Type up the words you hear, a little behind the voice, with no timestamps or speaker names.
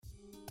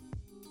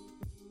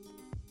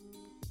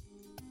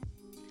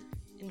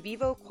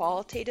NVivo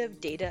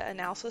qualitative data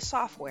analysis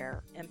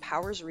software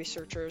empowers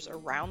researchers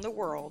around the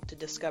world to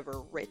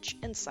discover rich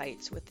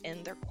insights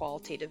within their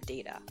qualitative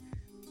data.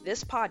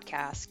 This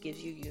podcast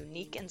gives you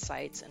unique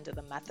insights into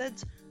the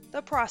methods,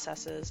 the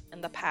processes,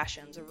 and the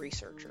passions of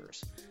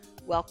researchers.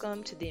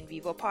 Welcome to the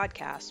NVivo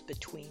podcast,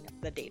 Between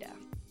the Data.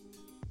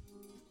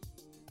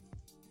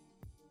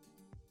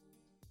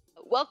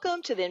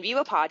 Welcome to the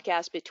NVivo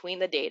podcast, Between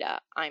the Data.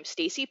 I'm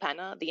Stacy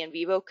Penna, the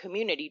NVivo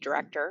Community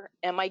Director,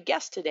 and my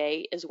guest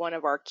today is one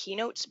of our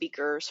keynote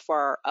speakers for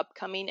our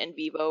upcoming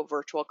NVivo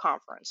virtual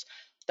conference,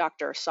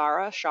 Dr.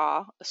 Sara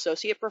Shah,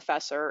 Associate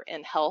Professor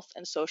in Health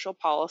and Social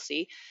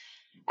Policy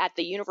at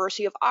the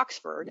University of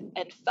Oxford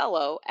and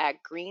Fellow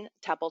at Green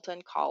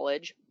Templeton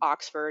College,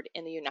 Oxford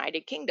in the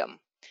United Kingdom.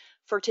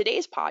 For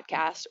today's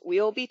podcast,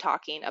 we'll be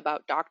talking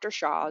about Dr.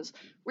 Shah's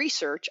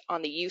research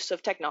on the use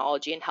of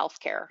technology in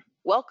healthcare.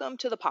 Welcome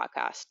to the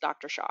podcast,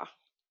 Dr. Shah.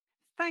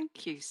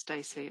 Thank you,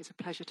 Stacey. It's a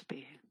pleasure to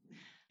be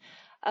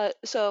here.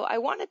 So I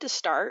wanted to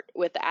start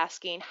with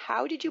asking,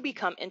 how did you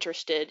become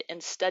interested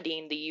in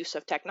studying the use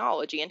of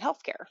technology in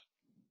healthcare?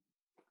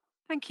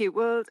 Thank you.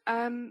 Well,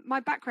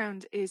 my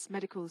background is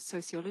medical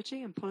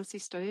sociology and policy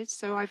studies,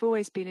 so I've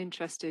always been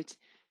interested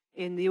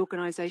in the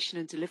organisation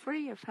and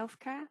delivery of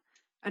healthcare,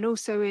 and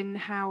also in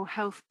how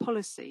health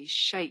policy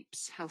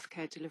shapes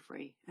healthcare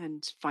delivery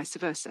and vice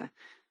versa.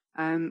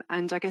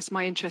 And I guess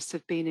my interests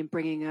have been in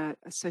bringing a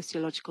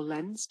sociological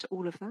lens to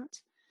all of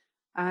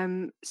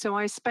that. So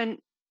I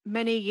spent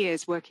many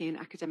years working in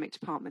academic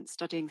departments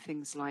studying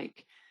things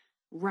like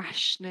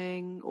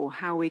rationing or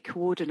how we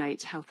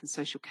coordinate health and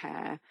social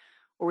care,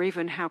 or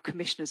even how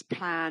commissioners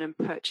plan and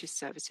purchase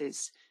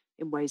services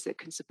in ways that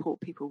can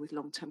support people with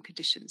long-term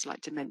conditions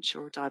like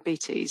dementia or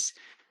diabetes.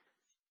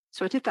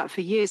 So I did that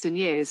for years and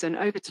years, and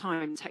over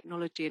time,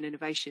 technology and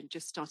innovation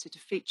just started to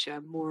feature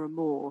more and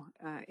more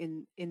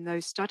in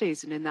those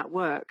studies and in that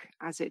work,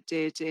 as it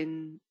did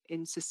in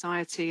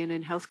society and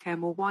in healthcare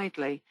more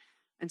widely.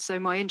 And so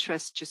my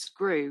interest just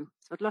grew.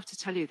 So I'd love to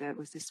tell you there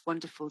was this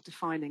wonderful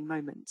defining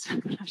moment.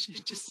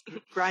 It just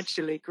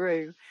gradually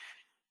grew.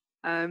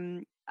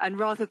 And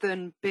rather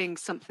than being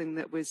something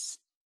that was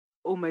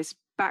almost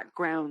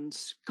background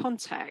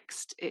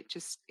context, it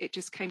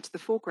just came to the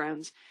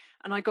foreground.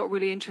 And I got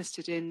really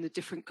interested in the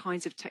different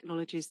kinds of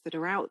technologies that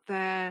are out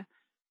there,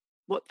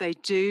 what they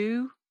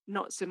do,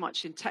 not so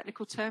much in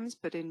technical terms,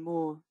 but in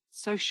more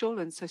social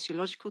and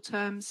sociological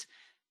terms,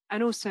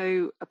 and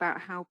also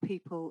about how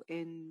people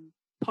in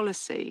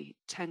policy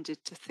tended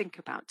to think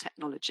about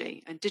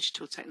technology and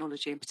digital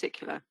technology in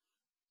particular.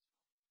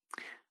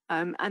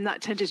 And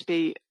that tended to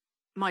be,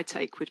 my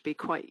take would be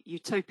quite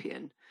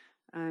utopian.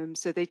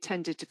 So they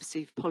tended to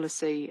perceive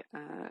policy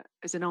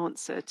as an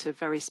answer to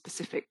very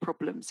specific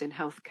problems in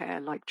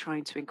healthcare, like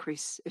trying to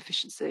increase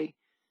efficiency.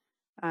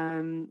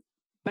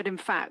 But in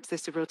fact,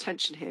 there's a real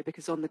tension here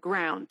because on the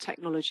ground,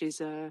 technologies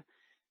are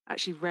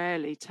actually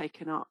rarely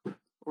taken up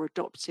or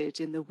adopted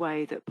in the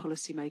way that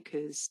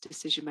policymakers,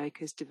 decision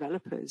makers,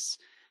 developers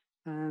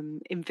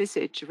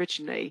envisage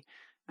originally.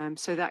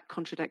 So that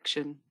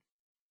contradiction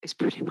is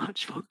pretty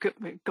much what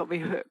got me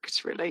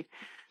hooked, really.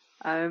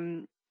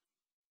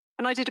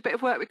 And I did a bit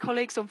of work with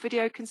colleagues on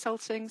video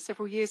consulting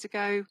several years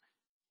ago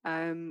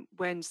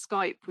when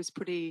Skype was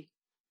pretty,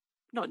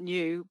 not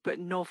new, but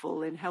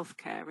novel in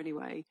healthcare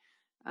anyway.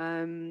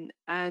 And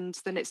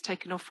then it's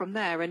taken off from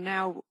there. And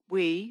now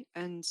we,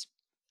 and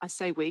I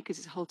say we because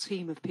it's a whole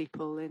team of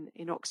people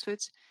in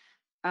Oxford,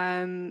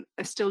 are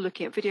still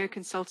looking at video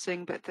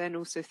consulting, but then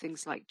also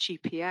things like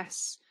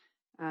GPS,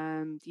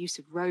 the use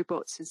of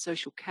robots in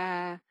social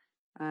care,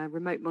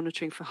 remote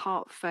monitoring for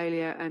heart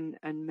failure,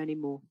 and many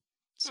more.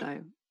 So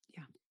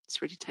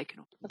it's really taken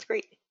off. That's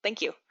great.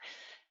 Thank you.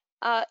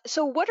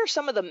 So what are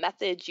some of the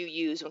methods you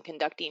use when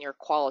conducting your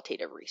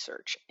qualitative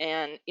research?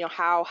 And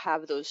how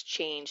have those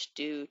changed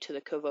due to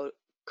the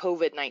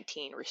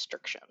COVID-19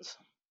 restrictions?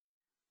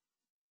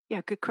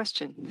 Yeah, good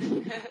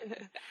question.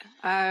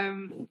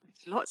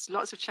 Lots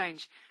of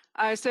change.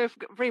 So if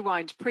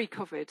rewind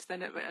pre-COVID,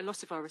 then a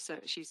lot of our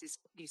research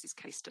uses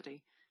case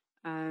study.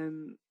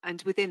 And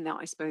within that,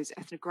 I suppose,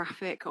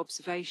 ethnographic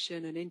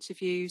observation and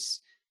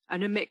interviews,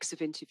 and a mix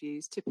of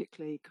interviews,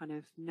 typically kind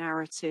of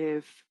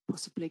narrative,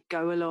 possibly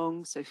go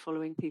along, so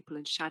following people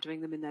and shadowing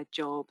them in their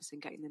jobs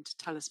and getting them to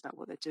tell us about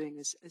what they're doing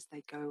as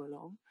they go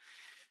along.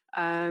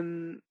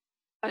 And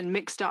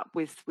mixed up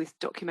with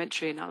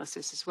documentary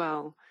analysis as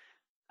well.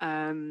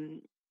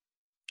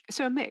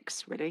 So a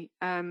mix, really,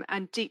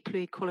 and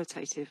deeply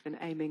qualitative and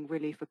aiming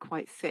really for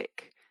quite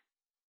thick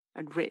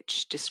and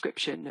rich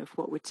description of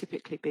what would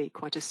typically be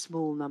quite a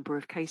small number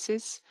of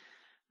cases.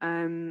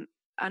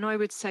 And I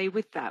would say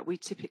with that, we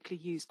typically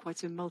use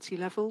quite a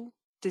multi-level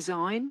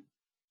design.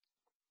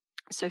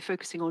 So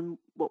focusing on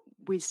what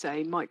we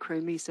say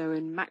micro, meso,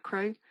 and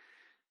macro,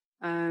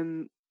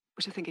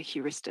 which I think are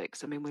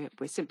heuristics. I mean,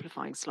 we're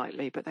simplifying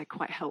slightly, but they're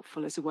quite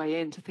helpful as a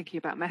way into thinking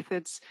about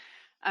methods.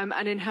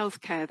 And in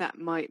healthcare, that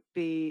might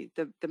be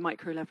the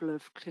micro level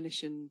of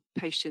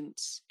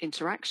clinician-patient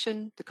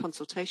interaction, the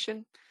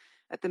consultation,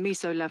 at the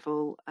meso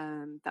level,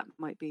 that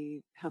might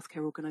be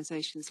healthcare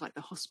organisations like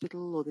the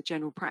hospital or the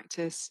general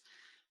practice,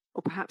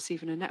 or perhaps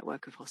even a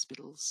network of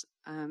hospitals.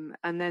 And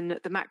then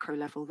at the macro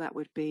level, that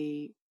would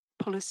be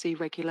policy,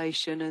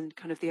 regulation, and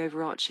kind of the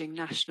overarching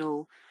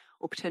national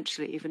or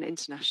potentially even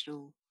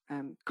international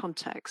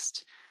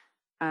context.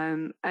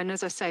 And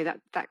as I say,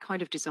 that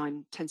kind of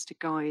design tends to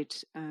guide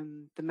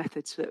the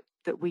methods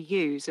that we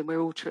use. And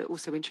we're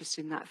also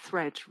interested in that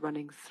thread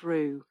running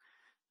through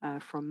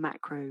from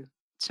macro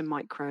to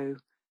micro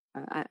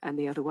and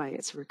the other way.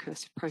 It's a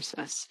recursive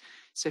process.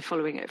 So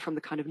following it from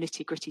the kind of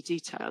nitty-gritty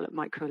detail at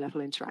micro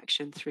level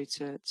interaction through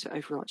to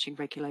overarching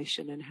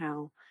regulation and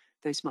how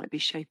those might be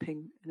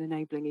shaping and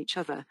enabling each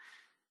other.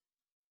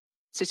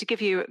 So to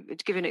give you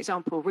an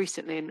example,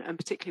 recently, and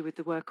particularly with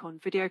the work on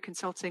video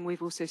consulting,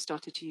 we've also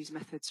started to use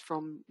methods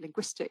from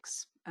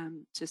linguistics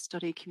to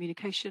study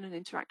communication and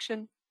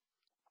interaction.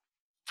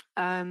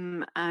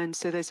 And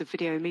so there's a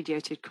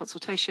video-mediated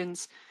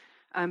consultations,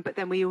 but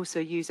then we also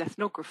use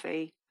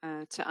ethnography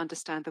to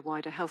understand the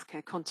wider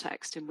healthcare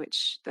context in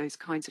which those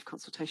kinds of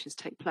consultations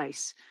take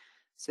place.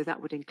 So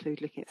that would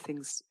include looking at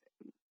things,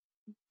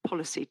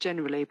 policy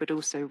generally, but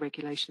also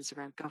regulations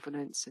around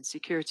governance and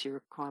security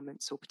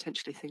requirements, or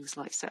potentially things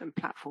like certain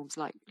platforms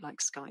like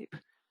Skype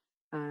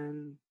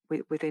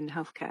within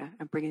healthcare,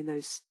 and bringing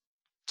those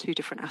two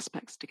different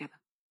aspects together.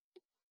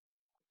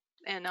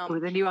 And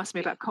then you asked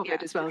me about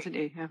COVID as well, didn't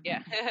you?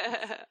 Yeah.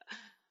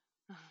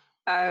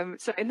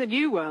 So in the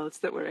new worlds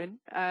that we're in,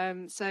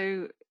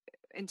 so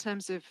in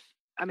terms of,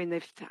 I mean,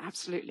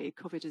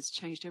 COVID has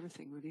changed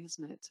everything, really,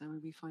 hasn't it?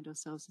 We find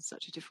ourselves in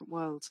such a different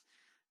world.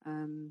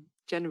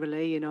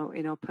 Generally in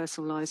our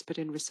personal lives, but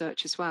in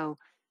research as well.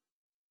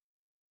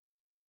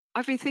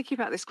 I've been thinking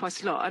about this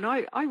quite a lot, and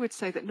I would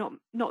say that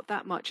not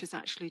that much has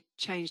actually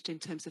changed in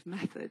terms of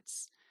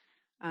methods,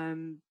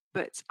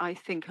 but I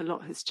think a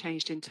lot has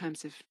changed in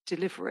terms of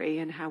delivery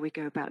and how we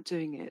go about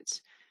doing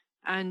it,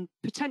 and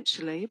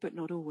potentially, but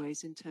not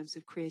always, in terms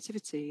of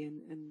creativity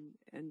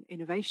and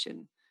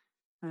innovation.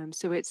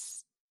 So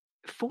it's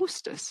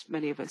forced us,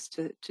 many of us,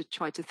 to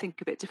try to think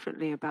a bit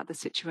differently about the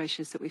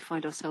situations that we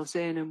find ourselves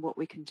in and what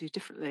we can do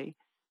differently.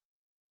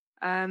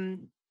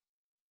 And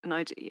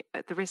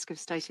at the risk of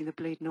stating the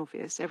bleeding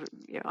obvious,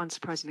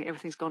 unsurprisingly,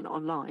 everything's gone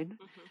online.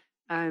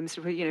 Mm-hmm.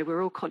 So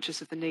we're all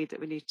conscious of the need that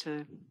we need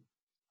to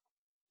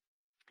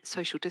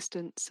social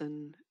distance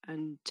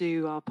and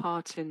do our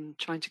part in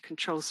trying to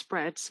control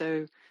spread.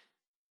 So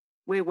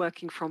we're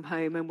working from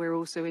home, and we're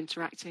also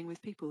interacting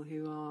with people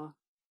who are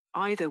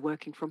either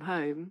working from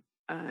home,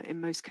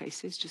 in most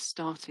cases, just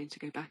starting to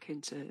go back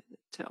into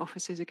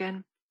offices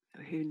again.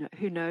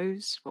 Who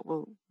knows what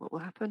will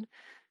happen?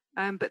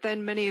 But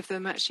then many of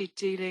them actually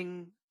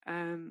dealing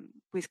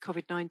with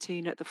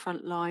COVID-19 at the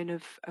front line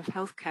of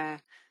healthcare,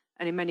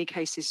 and in many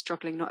cases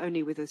struggling not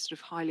only with a sort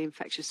of highly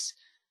infectious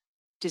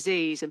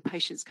disease and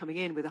patients coming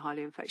in with a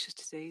highly infectious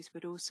disease,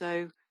 but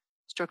also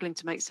struggling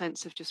to make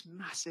sense of just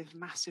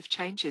massive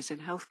changes in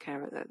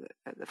healthcare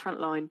at the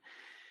front line.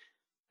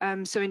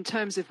 So in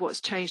terms of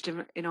what's changed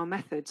in our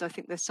methods, I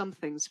think there's some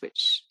things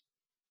which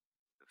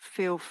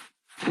feel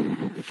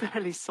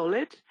fairly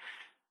solid,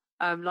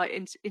 like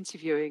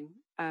interviewing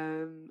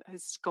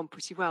has gone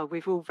pretty well.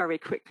 We've all very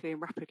quickly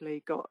and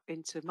rapidly got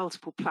into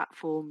multiple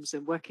platforms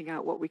and working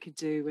out what we can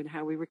do and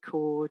how we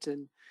record,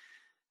 and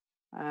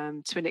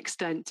to an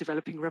extent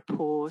developing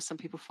rapport. Some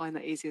people find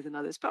that easier than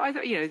others, but I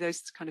thought,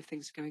 those kind of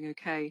things are going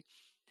okay.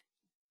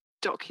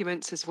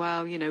 Documents as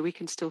well, we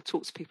can still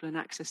talk to people and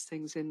access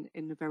things in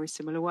a very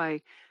similar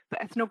way. But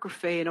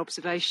ethnography and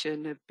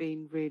observation have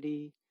been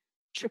really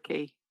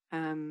tricky.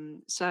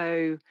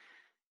 So,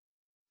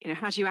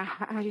 how do you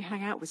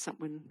hang out with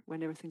someone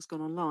when everything's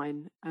gone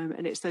online?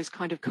 And it's those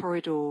kind of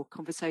corridor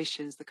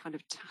conversations, the kind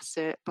of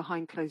tacit,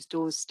 behind closed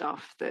doors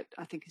stuff that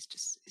I think is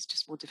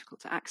just more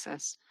difficult to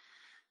access.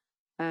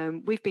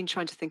 We've been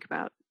trying to think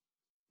about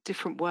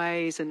different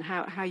ways and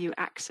how you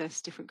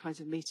access different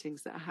kinds of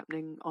meetings that are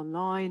happening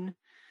online,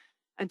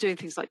 and doing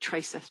things like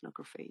trace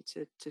ethnography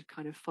to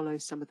kind of follow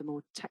some of the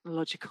more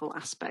technological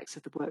aspects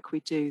of the work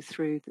we do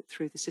through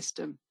the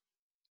system.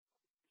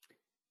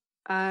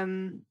 I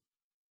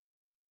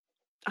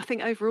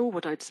think overall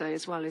what I'd say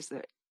as well is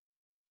that,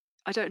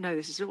 I don't know,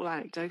 this is all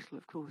anecdotal,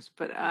 of course,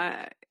 but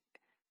I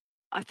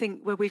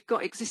think where we've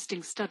got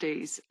existing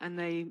studies and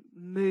they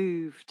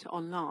moved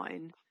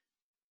online,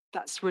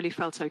 that's really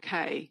felt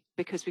okay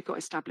because we've got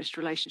established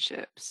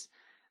relationships.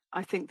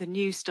 I think the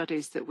new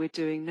studies that we're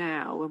doing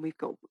now, and we've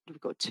got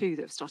two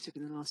that have started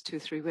in the last 2 or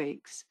 3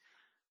 weeks,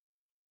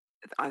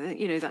 I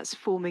think, that's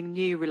forming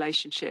new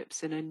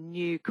relationships in a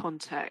new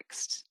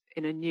context,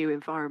 in a new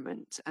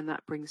environment, and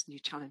that brings new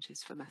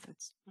challenges for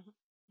methods. Mm-hmm.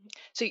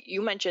 So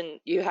you mentioned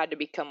you had to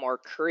become more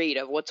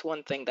creative. What's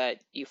one thing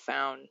that you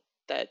found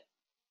that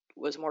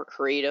was more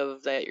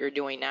creative that you're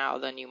doing now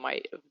than you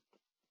might have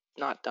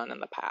not done in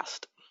the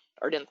past,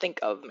 or didn't think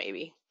of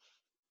maybe?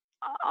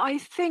 I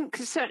think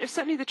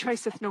certainly the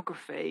trace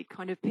ethnography,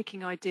 kind of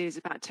picking ideas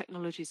about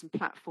technologies and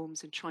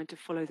platforms and trying to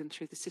follow them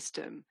through the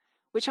system,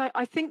 which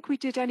I think we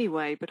did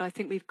anyway, but I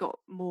think we've got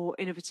more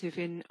innovative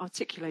in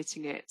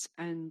articulating it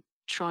and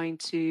trying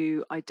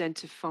to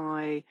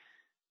identify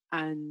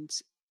and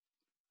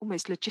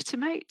almost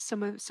legitimate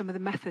some of the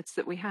methods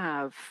that we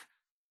have.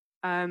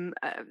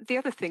 The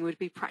other thing would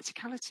be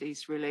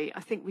practicalities, really.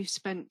 I think we've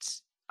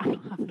spent,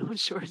 I'm not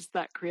sure it's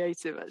that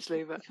creative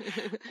actually, but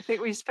I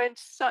think we've spent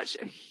such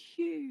a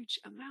huge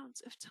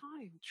amount of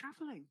time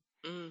traveling.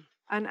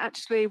 And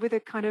actually, with a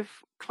kind of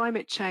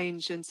climate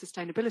change and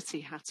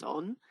sustainability hat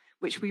on,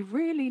 which we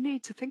really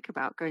need to think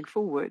about going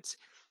forward,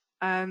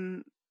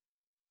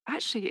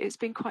 actually, it's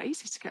been quite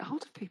easy to get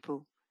hold of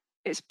people.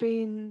 It's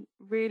been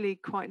really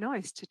quite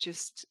nice to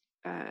just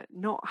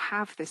not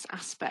have this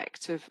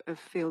aspect of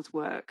field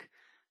work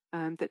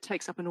that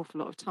takes up an awful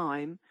lot of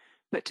time,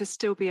 but to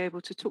still be able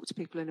to talk to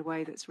people in a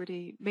way that's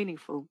really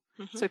meaningful.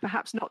 So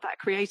perhaps not that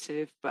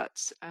creative,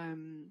 but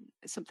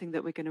it's something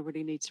that we're going to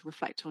really need to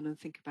reflect on and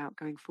think about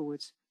going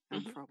forward.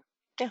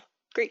 Yeah,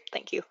 great.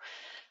 Thank you.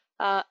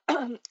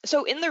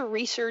 So in the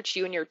research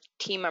you and your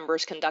team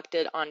members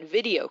conducted on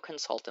video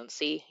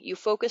consultancy, you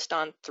focused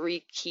on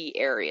 3 key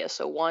areas.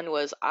 So 1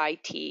 was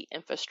IT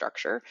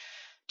infrastructure,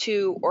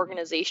 2,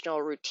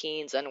 organizational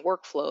routines and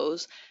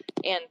workflows,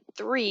 and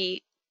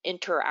 3,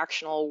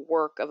 interactional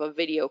work of a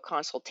video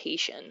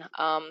consultation.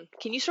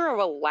 Can you sort of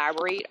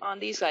elaborate on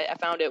these? I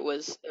found it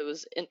was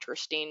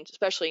interesting,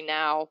 especially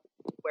now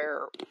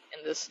where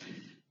in this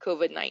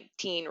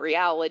COVID-19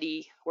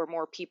 reality where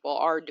more people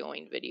are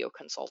doing video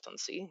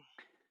consultancy.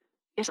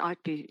 Yes,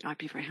 I'd be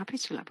very happy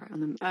to elaborate on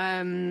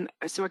them.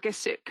 So I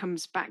guess it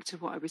comes back to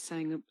what I was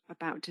saying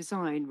about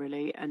design,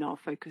 really, and our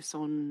focus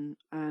on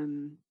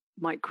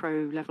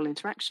micro level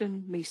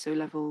interaction, meso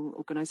level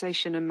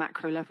organization, and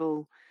macro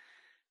level,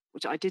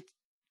 which I did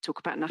talk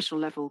about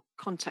national level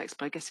context,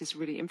 but I guess is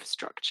really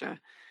infrastructure.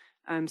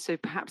 So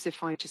perhaps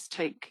if I just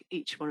take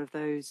each one of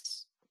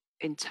those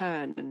in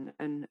turn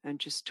and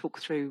just talk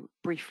through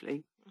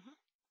briefly.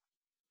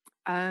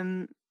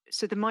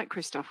 So the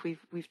micro stuff,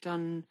 we've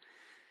done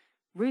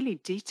really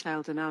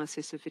detailed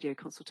analysis of video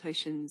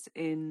consultations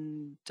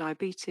in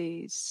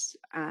diabetes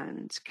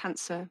and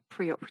cancer,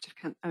 post-operative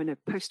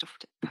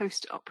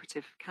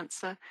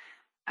cancer,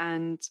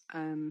 and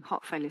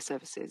heart failure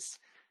services.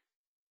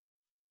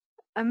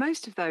 And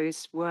most of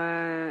those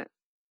were,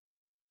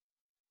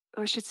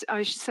 I should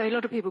say, a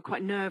lot of people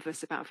quite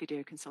nervous about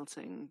video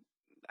consulting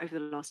over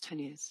the last 10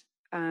 years.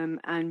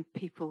 And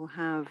people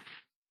have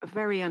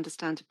very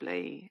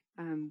understandably,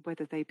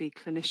 whether they be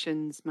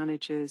clinicians,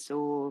 managers,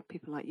 or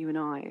people like you and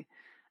I,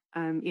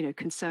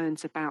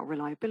 concerns about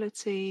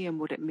reliability and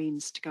what it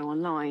means to go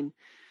online.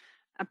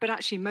 But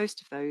actually,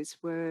 most of those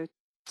were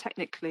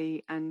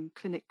technically and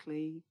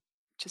clinically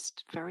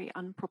just very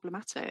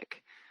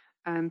unproblematic.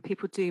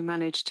 People do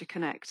manage to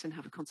connect and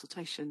have a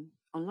consultation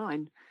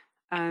online.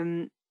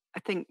 I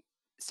think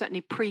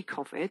certainly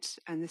pre-COVID,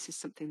 and this is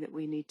something that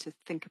we need to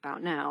think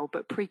about now,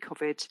 but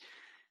pre-COVID,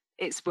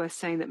 it's worth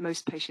saying that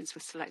most patients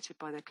were selected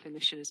by their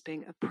clinician as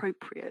being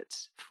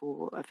appropriate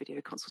for a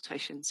video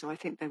consultation. So I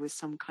think there was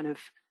some kind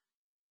of,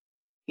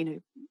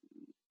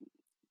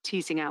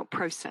 teasing out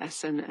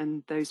process,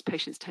 and those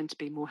patients tend to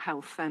be more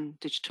health and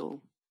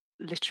digital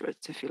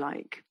literate, if you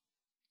like.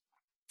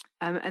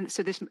 And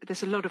so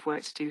there's a lot of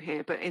work to do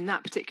here. But in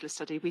that particular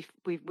study,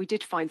 we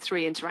did find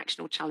 3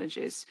 interactional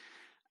challenges.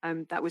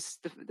 That was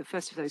the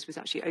first of those was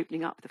actually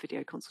opening up the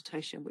video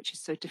consultation, which is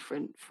so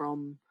different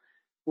from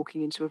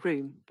walking into a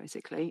room,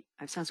 basically.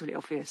 It sounds really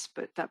obvious,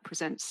 but that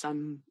presents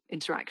some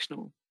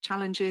interactional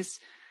challenges.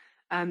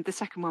 The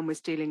second one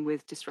was dealing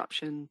with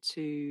disruption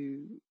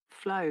to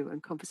flow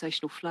and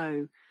conversational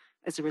flow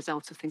as a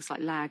result of things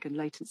like lag and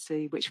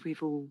latency, which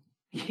we've all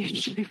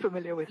hugely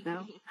familiar with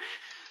now.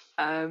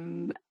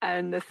 And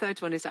the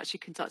third one is actually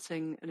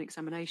conducting an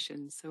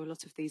examination. So a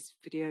lot of these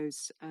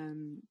videos,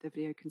 the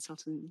video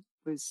consultant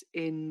was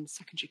in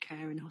secondary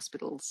care in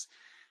hospitals.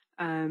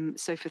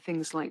 So for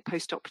things like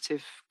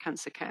post-operative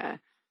cancer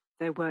care,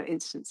 there were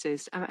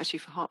instances, and actually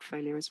for heart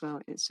failure as well,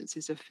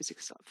 instances of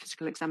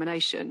physical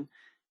examination.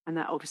 And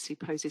that obviously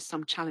poses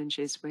some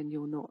challenges when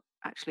you're not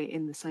actually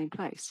in the same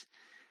place.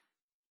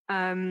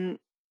 But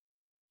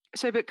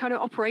kind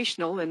of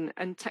operational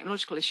and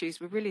technological issues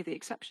were really the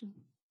exception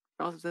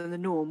rather than the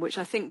norm, which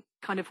I think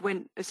kind of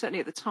went, certainly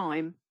at the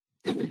time,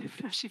 it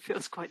actually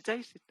feels quite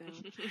dated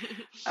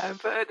now.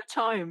 But at the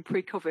time,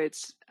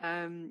 pre-COVID,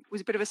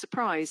 was a bit of a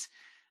surprise.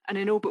 And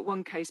in all but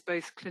one case,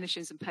 both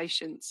clinicians and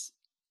patients,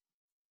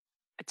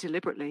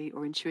 deliberately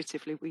or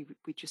intuitively,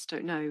 we just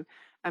don't know,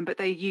 but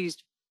they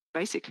used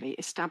basically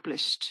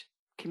established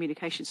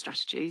communication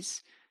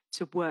strategies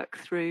to work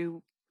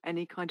through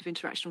any kind of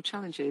interactional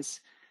challenges.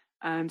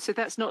 So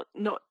that's not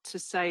to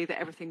say that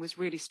everything was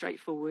really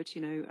straightforward.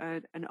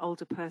 An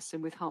older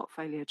person with heart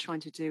failure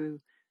trying to do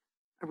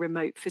a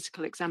remote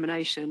physical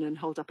examination and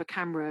hold up a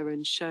camera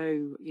and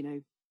show,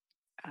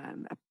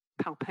 a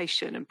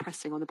palpation and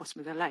pressing on the bottom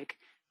of their leg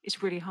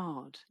is really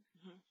hard.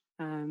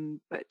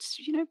 But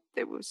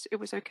it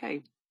was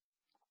okay.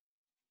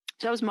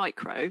 So that was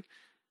micro.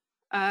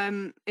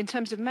 In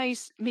terms of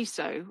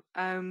meso,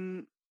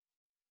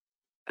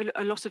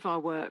 a lot of our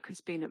work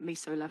has been at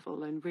meso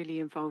level and really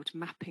involved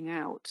mapping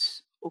out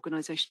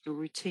organizational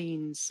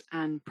routines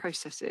and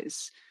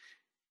processes.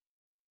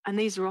 And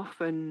these are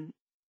often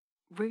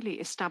really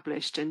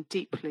established and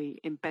deeply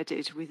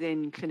embedded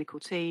within clinical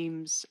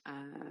teams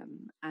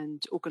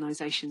and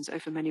organizations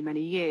over many,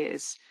 many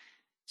years.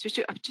 So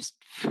it's just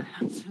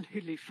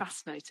absolutely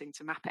fascinating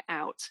to map it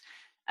out.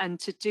 And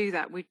to do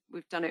that, we've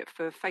done it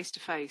for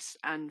face-to-face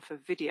and for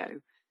video.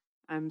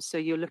 So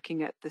you're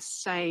looking at the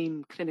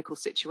same clinical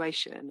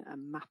situation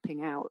and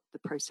mapping out the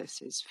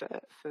processes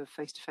for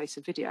face-to-face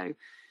and video,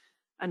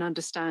 and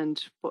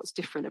understand what's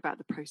different about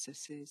the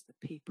processes,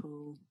 the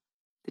people,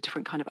 the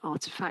different kind of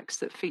artifacts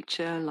that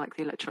feature, like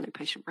the electronic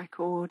patient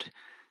record.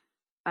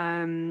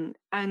 And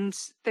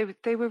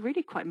they were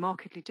really quite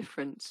markedly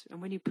different.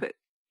 And when you put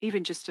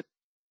even just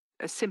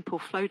a simple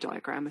flow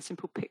diagram, a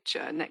simple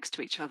picture next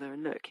to each other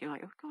and look, you're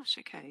like, oh gosh,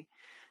 okay.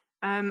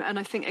 And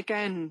I think,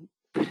 again,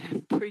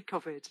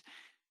 pre-COVID,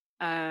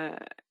 there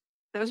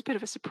was a bit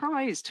of a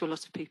surprise to a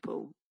lot of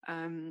people,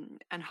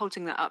 and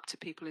holding that up to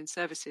people in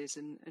services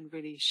and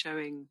really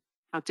showing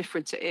how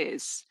different it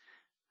is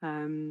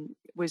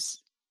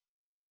was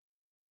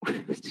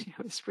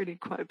it's really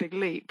quite a big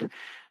leap.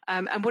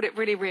 And what it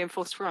really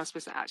reinforced for us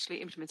was that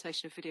actually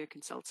implementation of video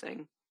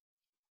consulting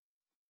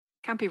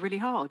can be really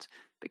hard,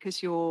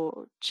 because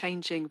you're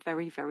changing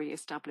very, very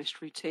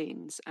established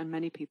routines, and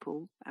many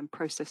people and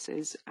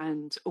processes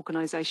and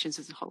organizations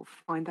as a whole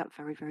find that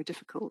very, very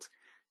difficult.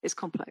 It's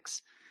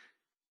complex.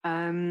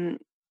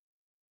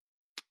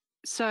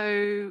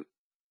 So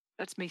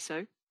that's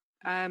meso.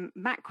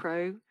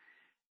 Macro,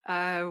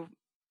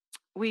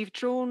 we've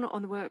drawn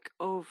on the work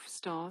of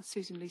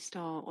Susan Lee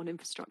Starr, on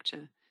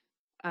infrastructure.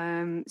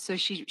 So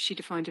she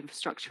defined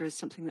infrastructure as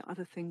something that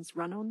other things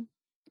run on,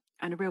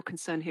 and a real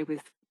concern here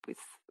with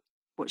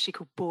what she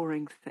called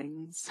boring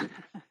things.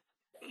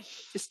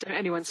 Just don't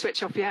anyone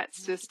switch off yet,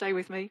 so stay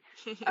with me.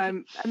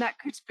 And that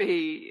could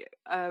be,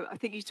 I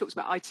think you talked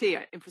about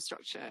IT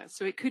infrastructure.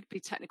 So it could be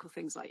technical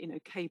things like,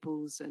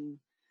 cables and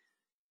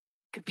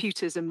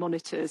computers and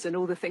monitors and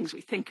all the things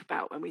we think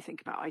about when we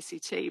think about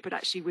ICT. But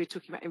actually, we're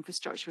talking about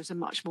infrastructure as a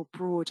much more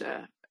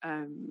broader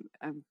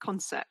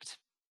concept.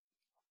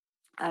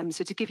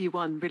 So to give you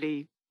one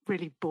really,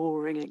 really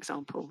boring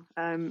example,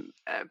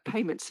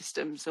 payment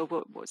systems, or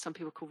what some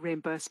people call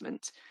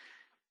reimbursement.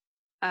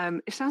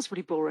 It sounds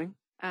really boring.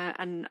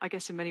 And I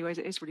guess in many ways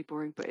it is really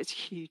boring, but it's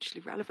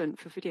hugely relevant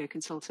for video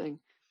consulting.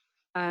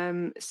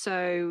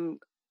 So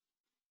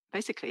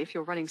basically, if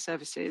you're running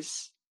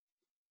services,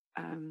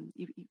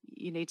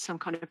 you need some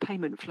kind of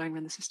payment flowing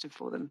around the system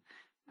for them.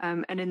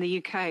 And in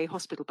the UK,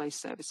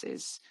 hospital-based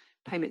services,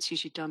 payments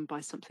usually done by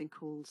something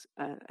called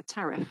a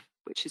tariff,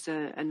 which is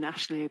a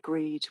nationally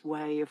agreed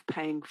way of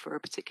paying for a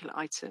particular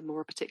item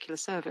or a particular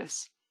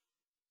service.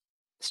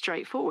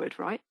 Straightforward,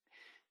 right?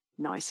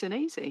 Nice and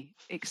easy,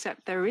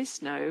 except there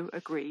is no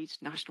agreed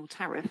national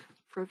tariff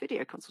for a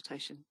video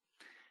consultation.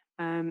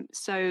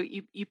 So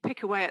you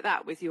pick away at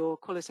that with your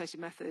qualitative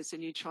methods,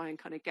 and you try and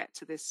kind of get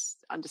to this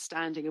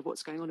understanding of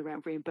what's going on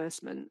around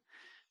reimbursement.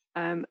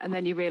 And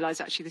then you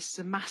realize actually this is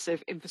a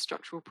massive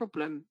infrastructural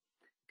problem,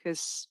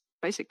 because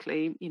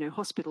basically,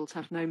 hospitals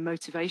have no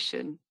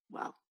motivation.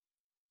 Well,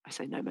 I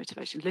say no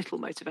motivation, little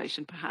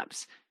motivation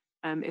perhaps,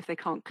 if they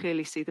can't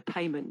clearly see the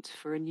payment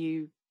for a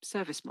new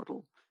service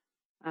model.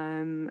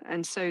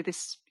 And so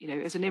this,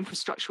 as an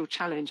infrastructural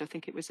challenge, I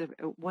think it was a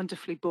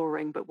wonderfully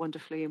boring but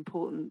wonderfully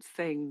important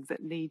thing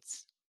that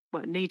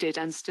needed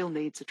and still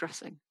needs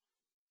addressing.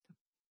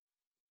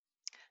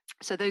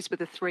 So those were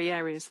the three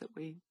areas that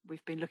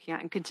we've been looking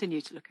at and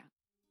continue to look at.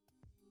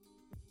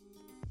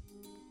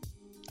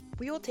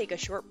 We will take a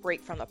short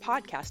break from the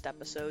podcast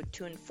episode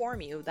to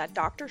inform you that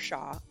Dr.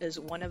 Shah is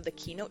one of the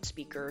keynote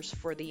speakers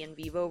for the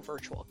NVivo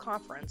virtual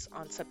conference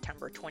on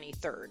September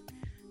 23rd.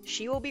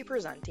 She will be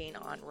presenting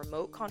on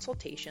remote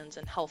consultations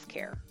in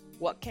healthcare.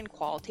 What can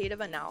qualitative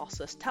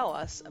analysis tell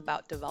us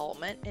about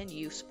development and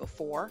use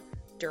before,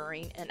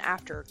 during, and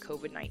after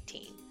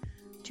COVID-19?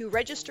 To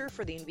register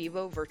for the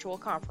NVivo virtual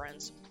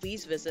conference,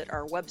 please visit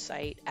our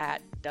website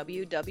at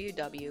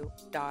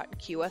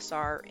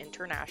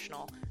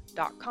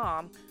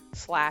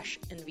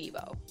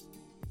www.qsrinternational.com/NVivo.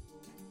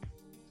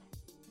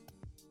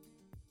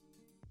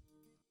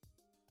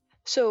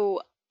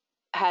 So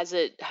has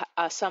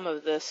some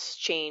of this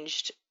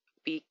changed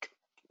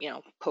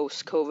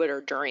post-COVID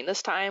or during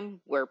this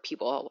time, where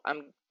people,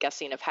 I'm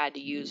guessing, have had to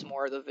use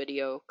more of the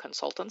video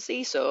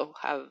consultancy? So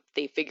have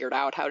they figured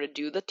out how to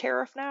do the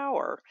tariff now,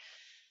 or?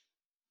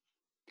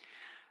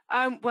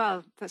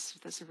 Well, that's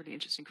a really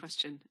interesting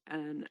question.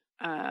 And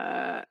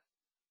as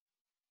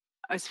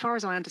far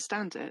as I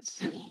understand it,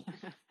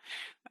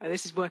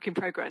 this is work in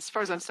progress. As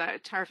far as I understand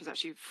it, tariff is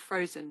actually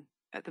frozen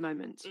at the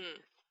moment.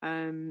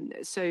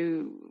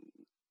 So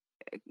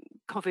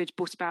COVID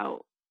brought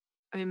about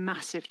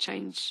massive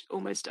change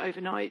almost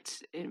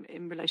overnight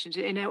in relation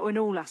to in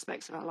all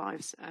aspects of our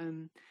lives,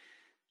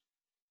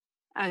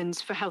 and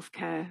for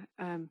healthcare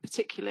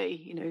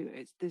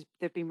particularly,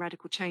 there've been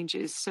radical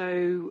changes.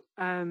 So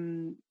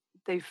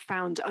they've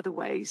found other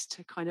ways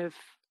to kind of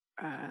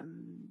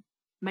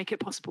make it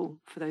possible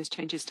for those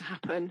changes to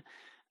happen.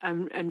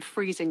 And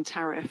freezing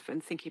tariff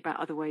and thinking about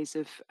other ways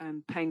of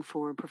paying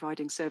for and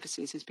providing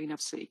services has been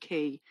absolutely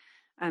key.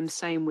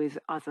 Same with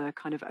other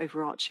kind of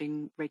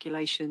overarching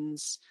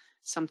regulations,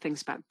 some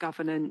things about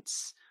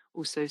governance,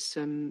 also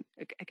some,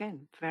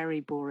 again,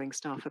 very boring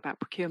stuff about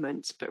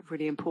procurement, but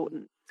really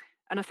important.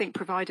 And I think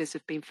providers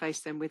have been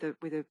faced then with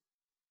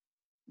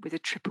a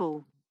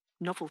triple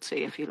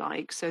novelty, if you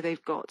like. So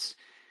they've got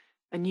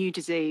a new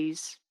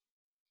disease,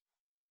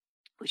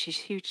 which is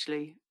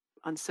hugely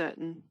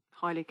uncertain,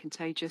 highly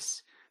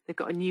contagious. They've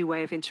got a new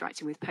way of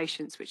interacting with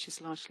patients, which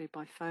is largely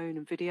by phone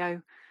and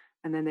video.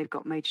 And then they've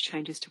got major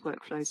changes to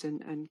workflows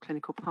and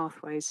clinical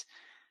pathways.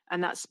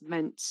 And that's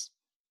meant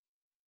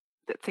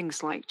that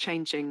things like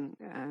changing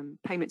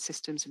payment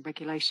systems and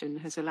regulation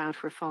has allowed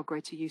for a far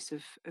greater use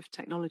of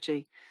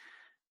technology.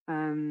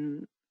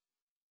 So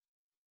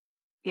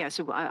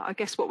I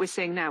guess what we're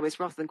seeing now is,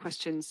 rather than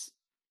questions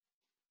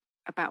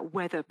about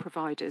whether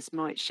providers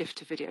might shift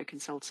to video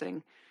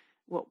consulting,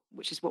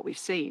 which is what we've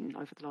seen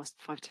over the last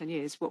 5-10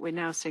 years, what we're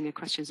now seeing are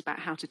questions about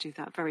how to do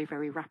that very,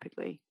 very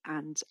rapidly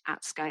and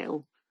at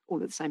scale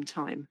all at the same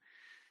time.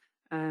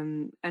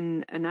 And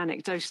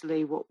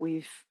anecdotally, what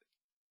we've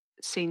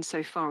seen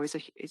so far is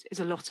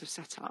a lot of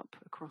setup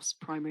across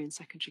primary and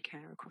secondary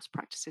care, across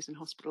practices and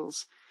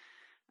hospitals,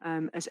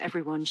 as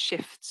everyone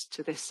shifts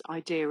to this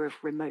idea of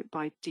remote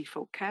by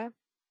default care.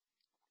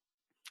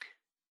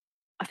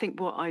 I think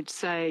what I'd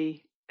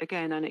say,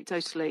 again,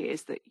 anecdotally,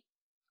 is that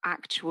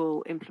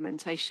actual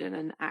implementation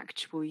and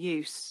actual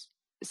use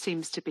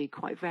seems to be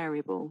quite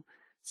variable.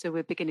 So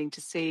we're beginning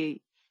to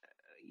see,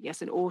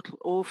 yes, an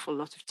awful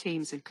lot of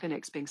teams and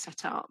clinics being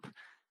set up,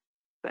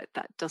 but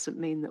that doesn't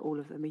mean that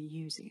all of them are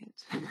using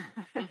it.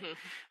 Mm-hmm.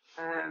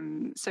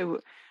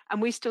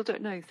 And we still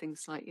don't know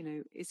things like,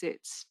 is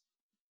it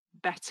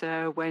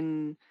better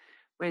when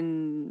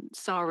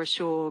Sarah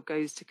Shaw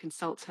goes to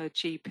consult her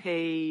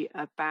GP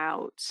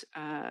about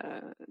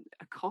a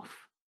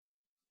cough?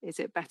 Is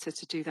it better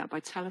to do that by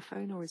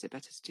telephone, or is it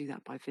better to do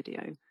that by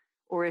video?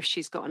 Or if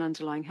she's got an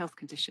underlying health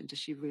condition, does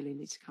she really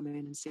need to come in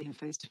and see her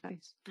face to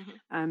face?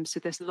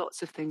 So there's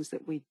lots of things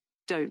that we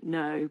don't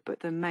know, but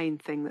the main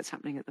thing that's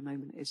happening at the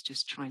moment is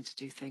just trying to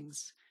do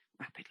things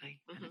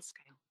rapidly and at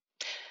scale.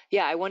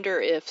 Yeah, I wonder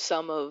if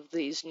some of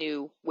these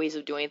new ways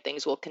of doing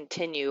things will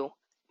continue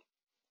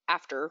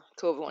after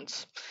COVID,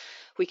 once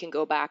we can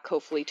go back,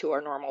 hopefully, to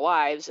our normal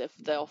lives. If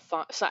they'll,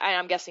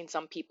 I'm guessing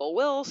some people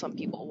will, some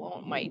people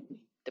won't. Might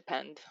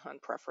depend on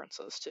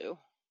preferences too.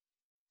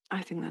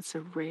 I think that's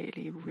a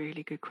really,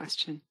 really good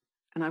question,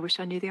 and I wish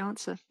I knew the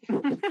answer.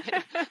 We'll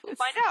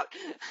find out,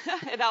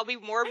 and that'll be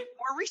more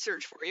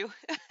research for you.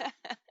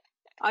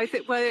 I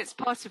think, well, it's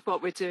part of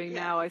what we're doing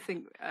now. I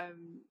think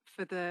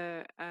for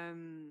the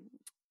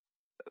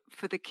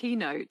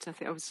keynote, I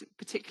think I was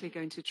particularly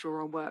going to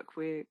draw on work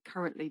we're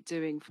currently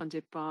doing,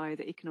 funded by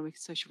the Economic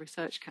and Social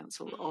Research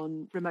Council,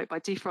 on remote by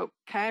default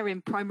care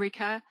in primary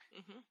care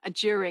and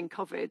during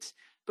COVID.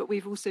 But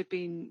we've also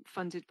been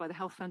funded by the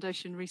Health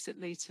Foundation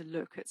recently to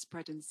look at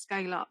spread and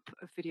scale up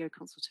of video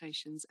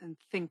consultations and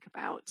think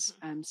about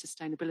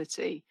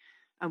sustainability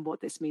and what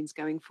this means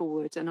going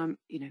forward. And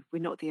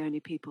we're not the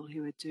only people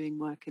who are doing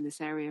work in this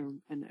area,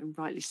 and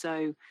rightly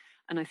so.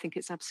 And I think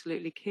it's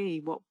absolutely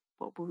key what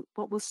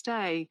will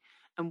stay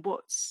and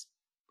what's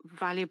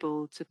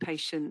valuable to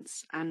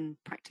patients and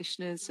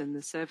practitioners and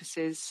the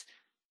services,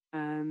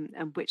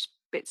 and which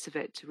bits of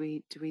it do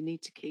we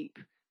need to keep.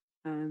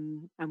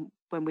 And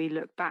when we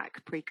look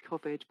back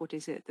pre-COVID, what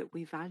is it that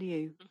we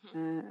value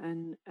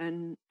and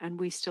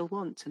we still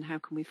want, and how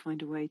can we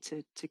find a way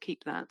to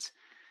keep that?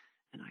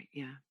 And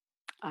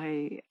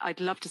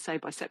I'd love to say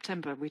by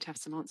September we'd have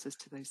some answers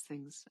to those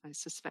things. I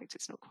suspect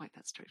it's not quite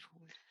that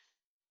straightforward.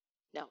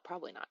 No,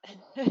 probably not.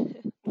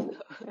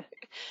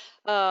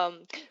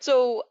 And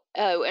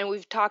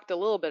we've talked a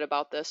little bit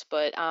about this,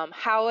 but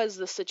how has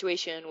the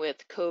situation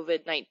with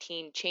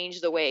COVID-19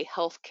 changed the way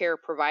healthcare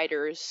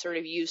providers sort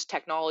of use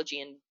technology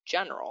in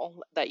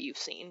general that you've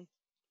seen?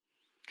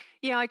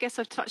 Yeah, I guess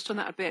I've touched on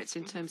that a bit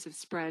in terms of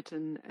spread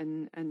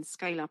and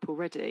scale up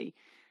already.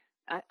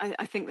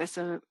 I think there's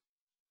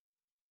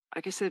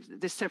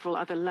several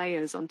other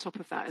layers on top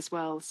of that as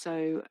well.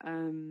 So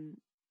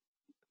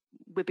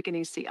we're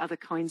beginning to see other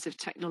kinds of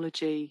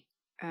technology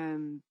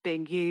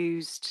being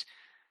used.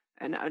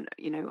 And I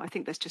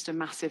think there's just a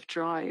massive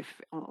drive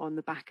on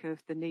the back of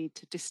the need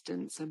to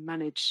distance and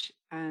manage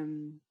a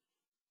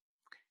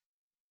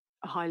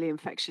highly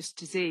infectious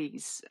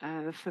disease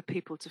for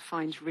people to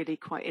find really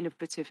quite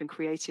innovative and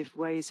creative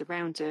ways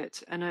around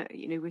it. And,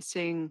 we're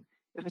seeing,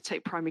 if I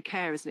take primary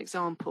care as an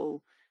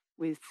example,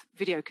 with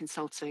video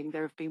consulting,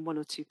 there have been one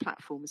or two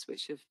platforms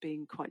which have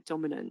been quite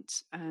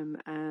dominant,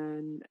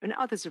 and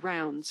others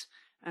around.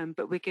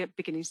 But we're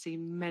beginning to see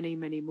many,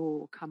 many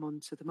more come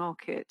onto the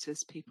market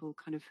as people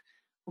kind of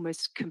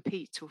almost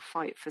compete or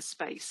fight for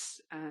space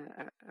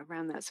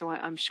around that. So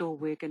I'm sure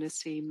we're going to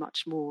see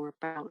much more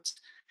about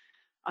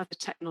other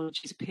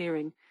technologies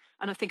appearing.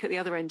 And I think at the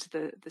other end of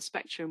the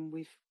spectrum,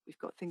 we've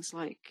got things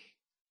like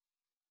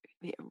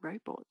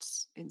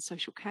robots in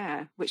social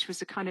care, which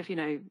was a kind of,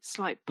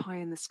 slight pie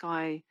in the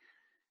sky,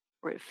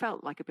 or it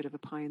felt like a bit of a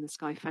pie in the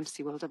sky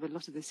fantasy world. A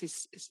lot of this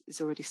is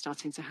already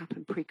starting to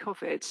happen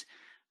pre-COVID,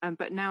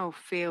 but now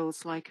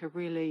feels like a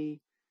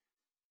really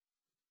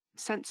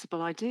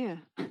sensible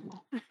idea.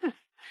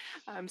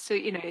 So,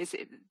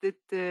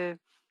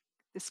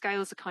 the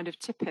scales are kind of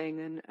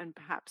tipping, and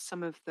perhaps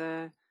some of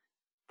the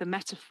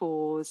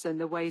metaphors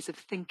and the ways of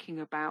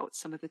thinking about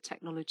some of the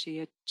technology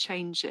are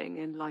changing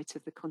in light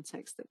of the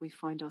context that we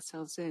find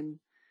ourselves in.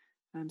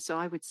 So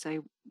I would say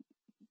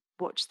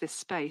watch this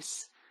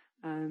space.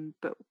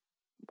 But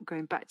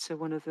going back to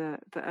one of the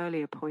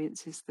earlier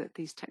points is that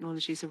these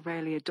technologies are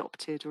rarely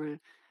adopted or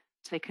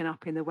taken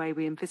up in the way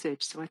we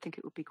envisage. So I think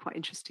it would be quite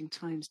interesting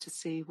times to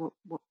see what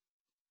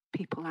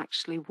people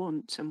actually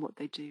want and what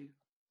they do.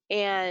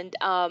 And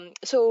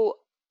so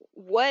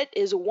what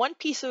is one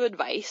piece of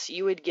advice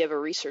you would give a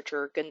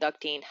researcher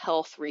conducting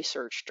health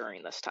research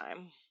during this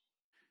time?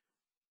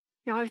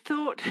 Yeah, I've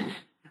thought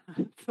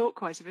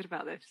quite a bit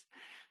about this,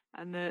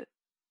 and that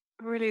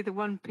really the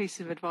one piece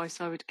of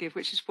advice I would give,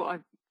 which is what I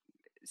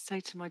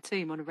say to my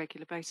team on a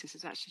regular basis,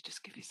 is actually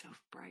just give yourself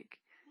a break.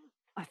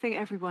 I think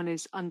everyone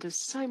is under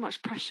so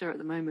much pressure at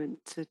the moment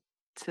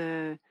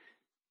to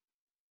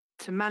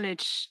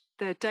manage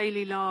their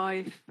daily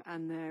life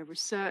and their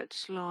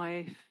research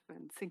life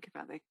and think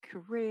about their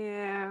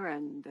career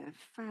and their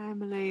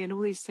family, and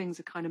all these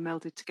things are kind of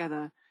melded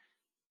together.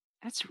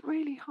 It's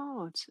really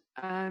hard.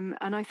 And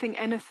I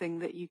think anything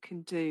that you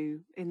can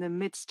do in the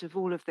midst of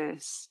all of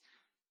this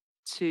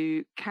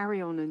to carry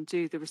on and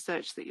do the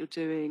research that you're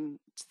doing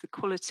to the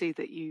quality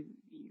that you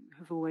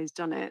have always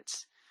done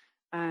it,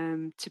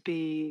 to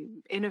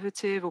be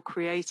innovative or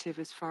creative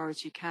as far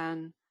as you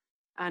can.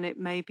 And it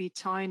may be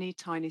tiny,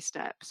 tiny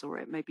steps, or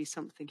it may be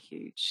something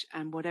huge.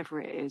 And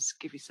whatever it is,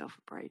 give yourself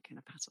a break and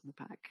a pat on the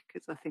back,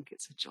 because I think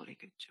it's a jolly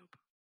good job.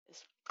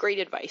 It's great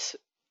advice.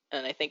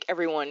 And I think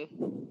everyone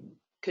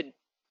could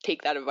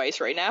take that advice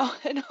right now,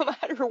 no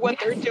matter what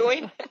they're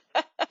doing,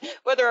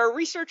 whether a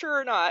researcher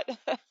or not.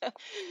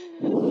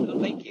 So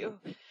thank you.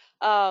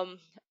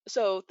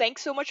 So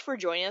thanks so much for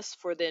joining us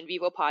for the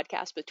NVivo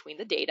podcast Between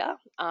the Data,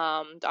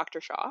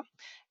 Dr. Shaw.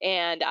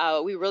 And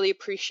we really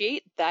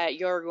appreciate that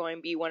you're going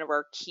to be one of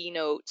our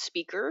keynote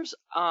speakers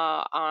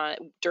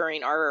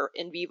during our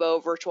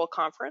NVivo virtual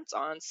conference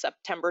on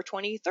September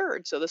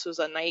 23rd. So this was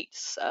a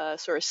nice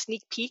sort of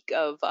sneak peek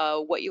of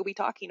what you'll be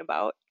talking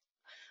about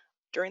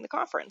during the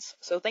conference.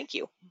 So thank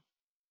you.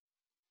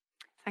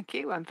 Thank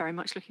you. I'm very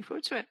much looking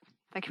forward to it.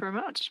 Thank you very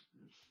much.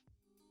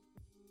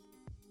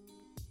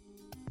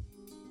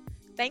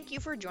 Thank you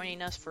for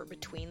joining us for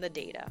Between the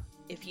Data.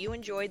 If you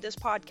enjoyed this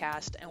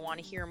podcast and want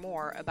to hear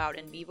more about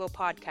NVivo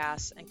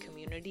podcasts and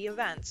community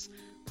events,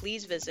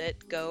 please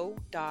visit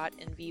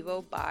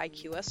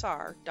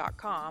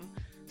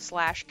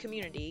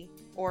go.nvivobyqsr.com/community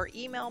or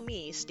email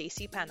me,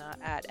 Stacy Penna,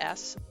 at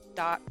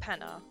s.penna,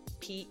 penna,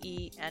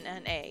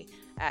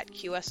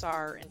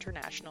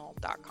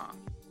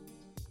 @qsrinternational.com.